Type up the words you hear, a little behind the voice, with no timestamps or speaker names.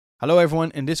Hello everyone,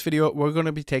 in this video we're going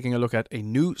to be taking a look at a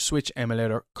new Switch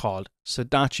emulator called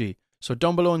Sudachi. So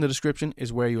down below in the description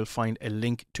is where you'll find a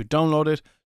link to download it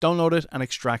and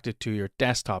extract it to your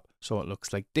desktop. So it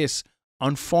looks like this.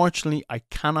 Unfortunately, I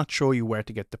cannot show you where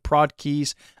to get the prod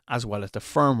keys as well as the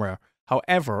firmware.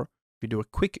 However, if you do a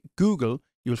quick Google,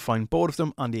 you'll find both of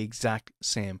them on the exact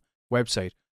same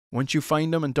website. Once you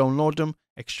find them and download them,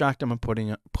 extract them and put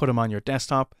them on your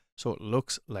desktop so it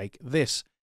looks like this.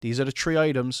 These are the three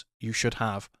items you should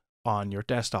have on your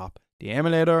desktop: the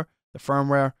emulator, the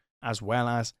firmware, as well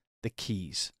as the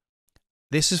keys.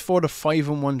 This is for the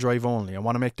 5-in-1 drive only. I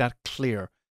want to make that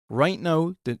clear. Right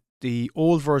now, the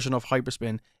old version of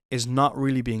Hyperspin is not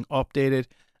really being updated,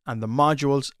 and the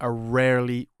modules are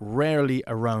rarely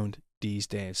around these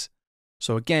days.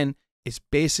 So again, it's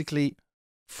basically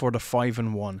for the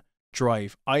 5-in-1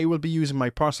 drive. I will be using my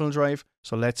personal drive,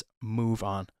 so let's move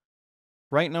on.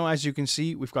 Right now, as you can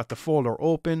see, we've got the folder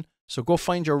open. So go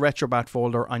find your Retrobat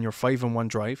folder on your 5-in-1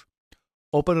 drive,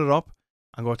 open it up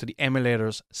and go to the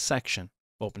emulators section.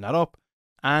 Open that up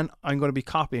and I'm going to be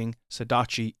copying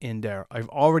Sudachi in there. I've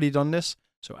already done this.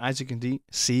 So as you can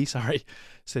see,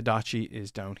 Sudachi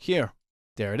is down here.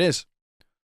 There it is.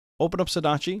 Open up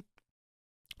Sudachi,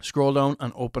 scroll down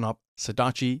and open up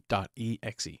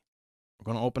Sudachi.exe. We're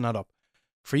going to open that up.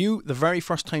 For you, the very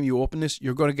first time you open this,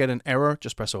 you're going to get an error.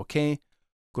 Just press OK.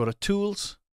 Go to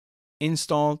Tools,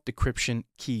 Install Decryption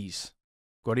Keys.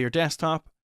 Go to your desktop,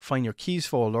 find your keys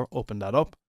folder, open that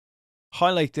up,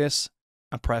 highlight this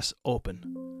and press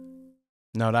Open.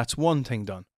 Now that's one thing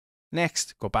done.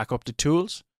 Next, go back up to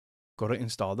Tools, go to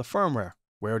Install the firmware.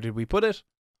 Where did we put it?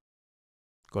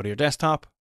 Go to your desktop,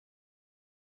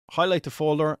 highlight the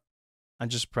folder and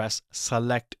just press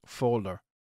Select Folder,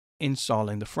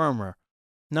 installing the firmware.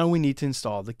 Now we need to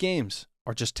install the games,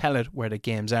 or just tell it where the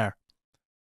games are.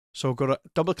 So go to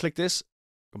double click this,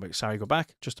 go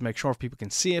back just to make sure people can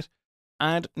see it.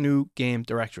 Add new game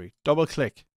directory. Double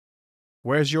click.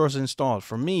 Where's yours installed?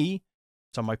 For me,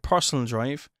 it's on my personal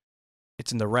drive.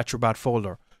 It's in the Retrobat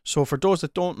folder. So for those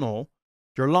that don't know,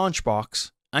 your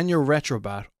Launchbox and your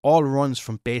Retrobat all runs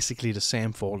from basically the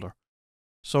same folder.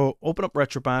 So open up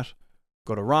Retrobat,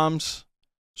 go to ROMs,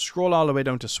 scroll all the way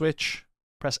down to Switch,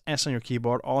 press S on your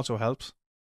keyboard, also helps.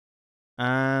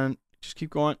 And just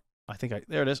keep going.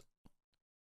 There it is.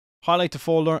 Highlight the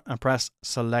folder and press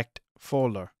Select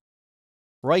Folder.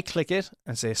 Right click it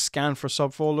and say Scan for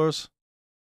subfolders.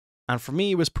 And for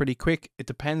me, it was pretty quick. It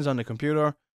depends on the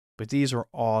computer, but these are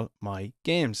all my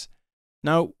games.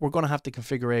 Now we're going to have the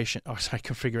configuration.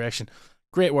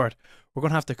 Great word. We're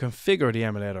going to have to configure the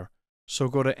emulator. So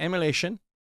go to Emulation,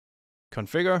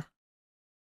 Configure.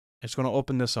 It's going to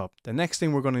open this up. The next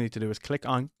thing we're going to need to do is click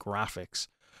on Graphics.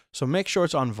 So make sure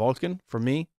it's on Vulkan. For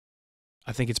me,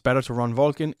 I think it's better to run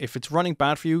Vulkan. If it's running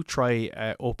bad for you, try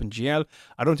OpenGL.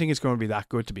 I don't think it's going to be that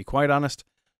good, to be quite honest.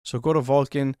 So go to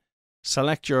Vulkan,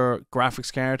 select your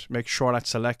graphics card, make sure that's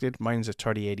selected. Mine's a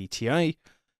 3080 Ti.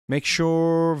 Make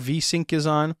sure VSync is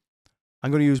on.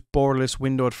 I'm going to use borderless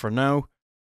windowed for now.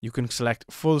 You can select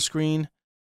full screen,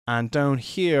 and down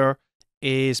here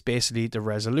is basically the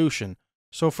resolution.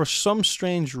 So for some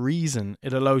strange reason,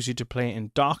 it allows you to play in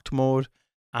docked mode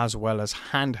as well as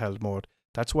handheld mode.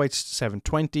 That's why it's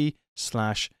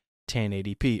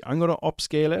 720/1080p. I'm going to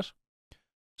upscale it.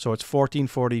 So it's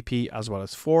 1440p as well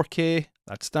as 4K.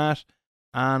 That's that.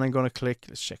 And I'm going to click,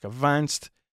 let's check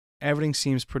advanced. Everything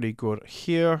seems pretty good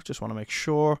here. Just want to make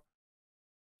sure.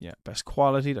 Yeah, best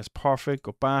quality. That's perfect.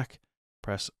 Go back.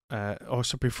 Press,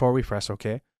 so before we press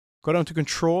OK, go down to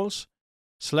controls.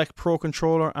 Select Pro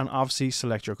Controller and obviously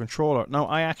select your controller. Now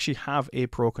I actually have a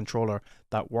Pro Controller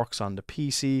that works on the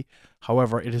PC.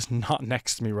 However, it is not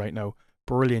next to me right now.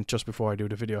 Brilliant, just before I do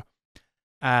the video.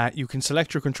 You can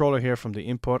select your controller here from the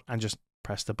input and just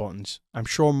press the buttons. I'm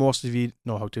sure most of you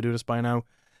know how to do this by now.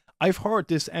 I've heard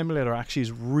this emulator actually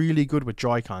is really good with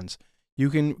Joy-Cons. You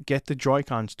can get the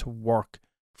Joy-Cons to work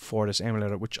for this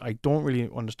emulator, which I don't really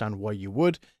understand why you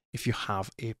would. If you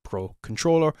have a Pro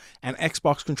Controller, and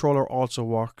Xbox controller also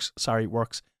works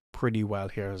pretty well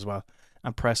here as well.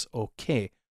 And press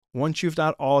OK. Once you've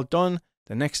that all done,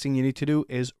 the next thing you need to do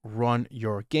is run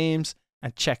your games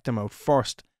and check them out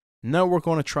first. Now we're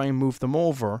going to try and move them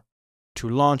over to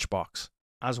Launchbox,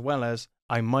 as well as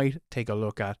I might take a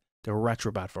look at the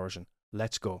Retrobat version.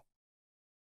 Let's go.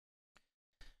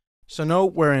 So now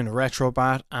we're in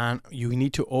Retrobat and you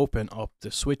need to open up the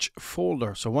Switch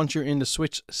folder. So once you're in the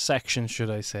Switch section, should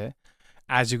I say,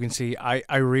 as you can see,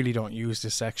 I really don't use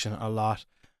this section a lot.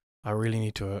 I really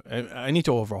need to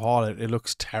overhaul it. It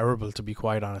looks terrible, to be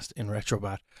quite honest, in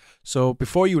Retrobat. So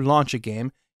before you launch a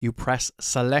game, you press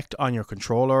select on your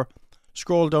controller,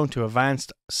 Scroll down to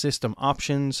advanced system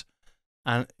options,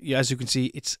 and as you can see,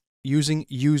 it's using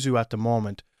Yuzu at the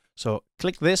moment. So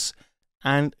click this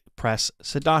and press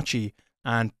Sudachi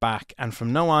and back, and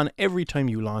from now on, every time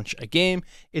you launch a game,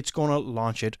 it's going to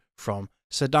launch it from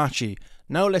Sudachi.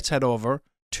 Now let's head over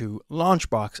to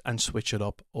Launchbox and switch it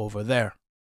up over there.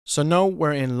 So now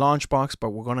we're in Launchbox, but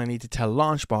we're going to need to tell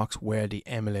Launchbox where the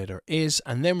emulator is,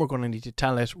 and then we're going to need to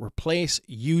tell it replace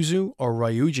Yuzu or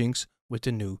Ryujinx with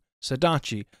the new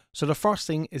Sudachi. So the first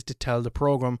thing is to tell the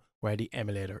program where the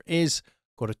emulator is.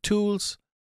 Go to Tools,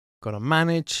 go to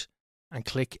Manage, and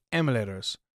click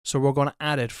Emulators. So we're going to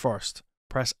add it first.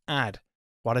 Press Add.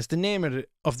 What is the name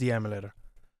of the emulator?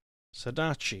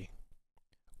 Sudachi.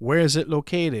 Where is it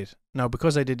located? Now,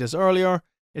 because I did this earlier,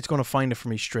 it's going to find it for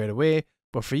me straight away.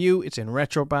 But for you, it's in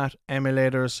Retrobat,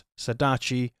 Emulators,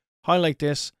 Sudachi. Highlight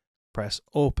this, press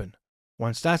Open.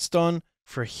 Once that's done,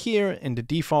 for here in the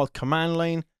default command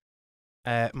line,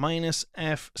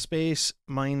 -F space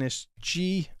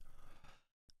 -G,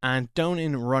 and down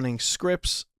in running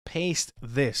scripts, paste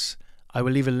this. I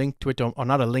will leave a link to it, or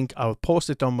not a link, I'll post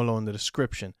it down below in the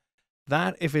description.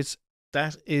 That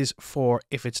is for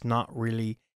if it's not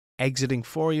really exiting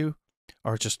for you,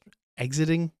 or just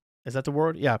exiting, is that the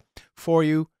word? Yeah, for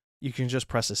you, you can just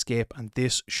press escape and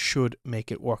this should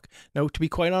make it work. Now, to be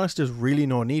quite honest, there's really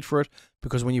no need for it,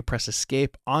 because when you press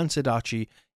escape on Sudachi,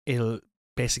 it'll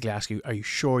basically ask you, are you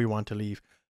sure you want to leave?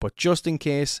 But just in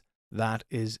case, that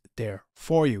is there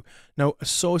for you. Now,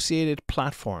 associated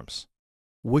platforms.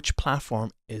 Which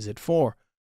platform is it for?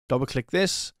 Double click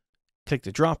this, click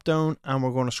the drop down, and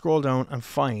we're going to scroll down and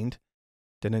find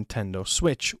the Nintendo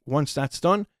Switch. Once that's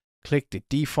done, click the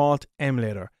default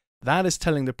emulator. That is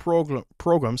telling the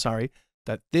program,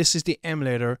 that this is the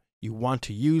emulator you want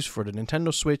to use for the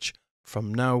Nintendo Switch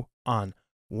from now on.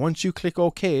 Once you click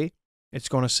OK, it's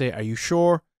going to say, are you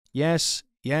sure? Yes,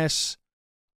 yes.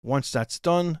 Once that's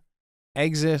done,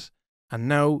 exit, and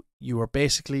now you are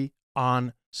basically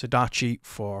on Sudachi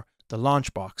for the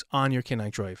Launchbox on your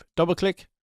Kinhank drive. Double click.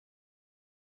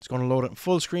 It's going to load it in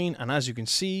full screen, and as you can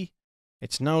see,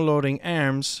 it's now loading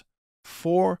ARMS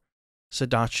for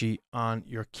Sudachi on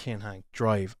your Kinhank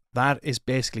drive. That is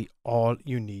basically all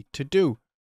you need to do.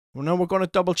 Well, now we're going to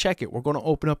double check it. We're going to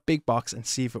open up Big Box and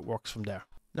see if it works from there.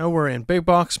 Now we're in Big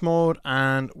Box mode,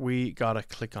 and we gotta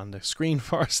click on the screen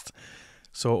first.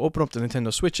 So open up the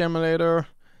Nintendo Switch emulator,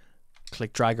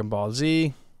 click Dragon Ball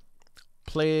Z,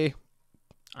 play,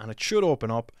 and it should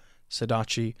open up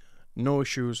Sudachi. No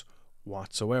issues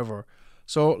whatsoever.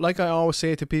 So like I always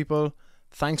say to people,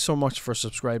 thanks so much for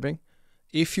subscribing.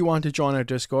 If you want to join our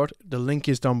Discord, the link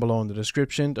is down below in the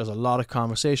description. There's a lot of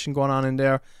conversation going on in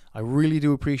there. I really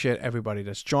do appreciate everybody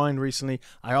that's joined recently.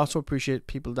 I also appreciate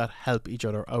people that help each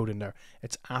other out in there.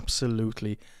 It's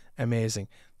absolutely amazing.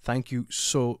 Thank you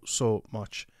so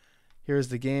much. Here's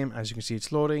the game. As you can see,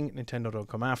 it's loading. Nintendo don't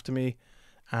come after me.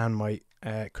 And my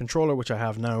controller, which I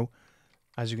have now,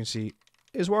 as you can see,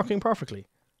 is working perfectly.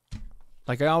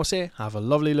 Like I always say, have a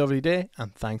lovely day,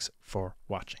 and thanks for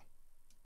watching.